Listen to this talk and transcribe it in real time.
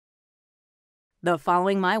The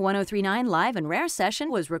following My 103.9 live and rare session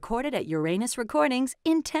was recorded at Uranus Recordings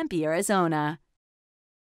in Tempe, Arizona.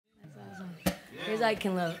 That's awesome. Here's I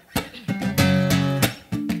Can Love.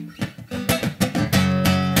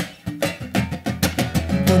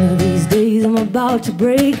 One of these days I'm about to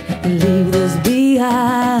break and leave this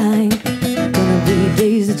behind. Gonna be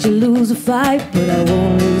days that you lose a fight, but I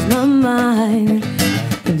won't lose my mind.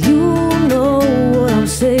 And you know what I'm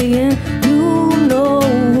saying, you know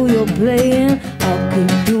who you're playing. I'll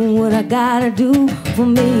keep doing what I gotta do for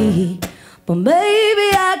me, but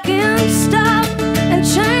maybe I can stop and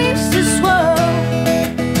change this world.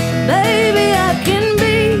 Maybe I can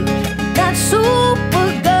be that super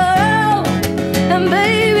girl, and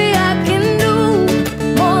baby I can do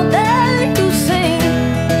more than you think.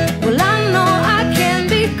 Well, I know I can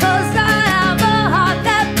because I have a heart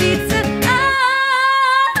that beats and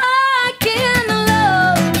I can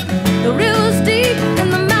love. The river's deep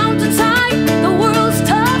and the mountains high, the world's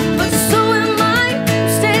tough, but so am I. I'm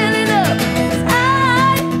standing up 'cause I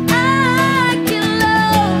can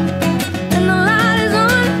love, and the light is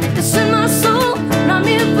on, it's in my soul, and I'm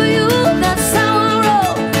here for you, that's how I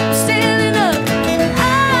roll. I'm standing up,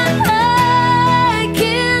 I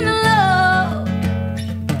can love.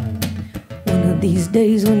 One of these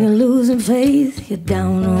days when you're losing faith, you're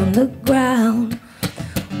down on the ground.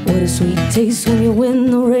 What a sweet taste when you win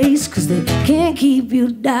the race, 'cause they can't keep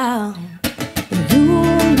you down. And you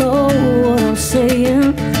know what I'm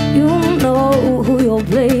saying, you know who you're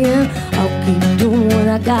playing. I'll keep doing what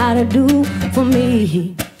I gotta do for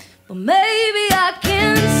me, but maybe I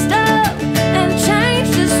can stop and change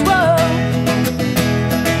this world.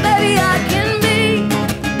 Maybe I can be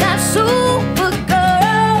that super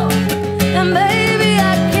girl, and maybe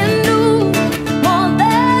I can do more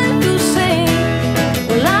than you think.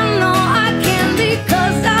 Well, I know I can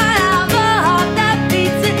because I have a heart that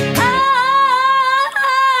beats it.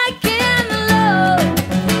 I can love.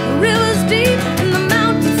 The river's deep and the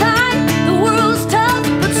mountains high, the world's tough,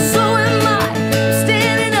 but so am I. I'm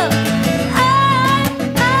standing up.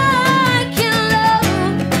 I can love,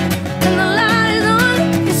 and the light is on,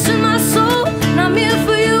 it's in my soul, and I'm here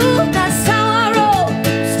for you, that's how I roll.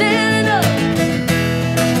 I'm standing up.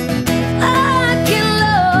 I can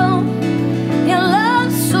love, your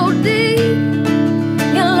love so deep,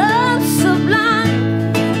 your love sublime,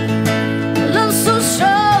 your love so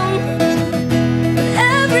strong. But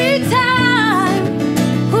every time,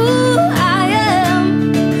 who I am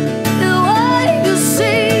is what you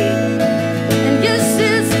see, and yes,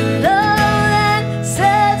 it's love that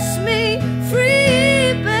sets me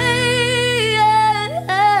free, babe.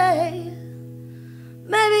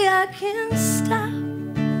 Maybe I can stop,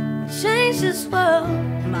 change this world.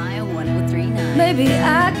 My 103.9. Maybe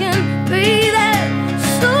I can be that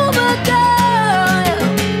super girl.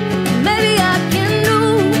 Maybe I can do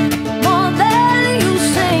more than you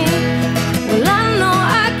think. Well, I know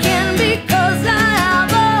I can because I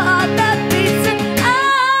have a heart that beats and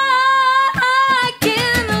I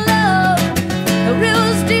can love. The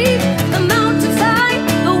river's deep, the mountains high,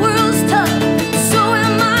 the world's tough, so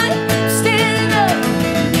am I. I'm standing up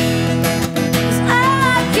 'cause I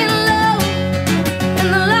can love, and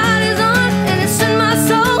the light is on, and it's in my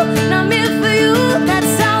soul, and I'm here for you,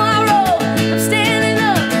 that's how I roll. I'm standing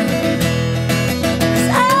up 'cause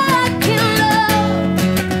I can love.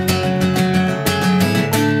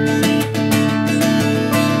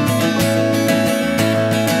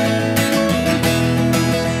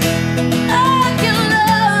 I can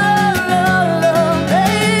love,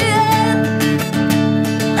 baby.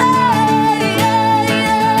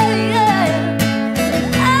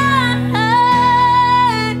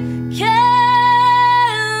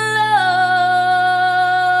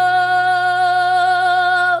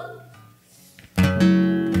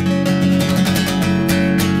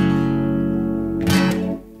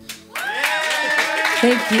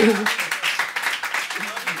 Thank you.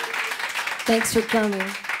 Thanks for coming.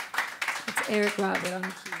 It's Eric Robert on the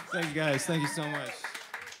keys. Thank you guys, thank you so much.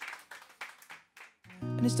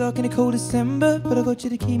 And it's dark in a cold December, but I got you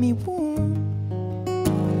to keep me warm.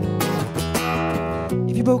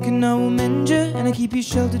 If you're broken, I will mend you, and I keep you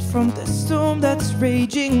sheltered from the storm that's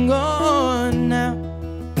raging on.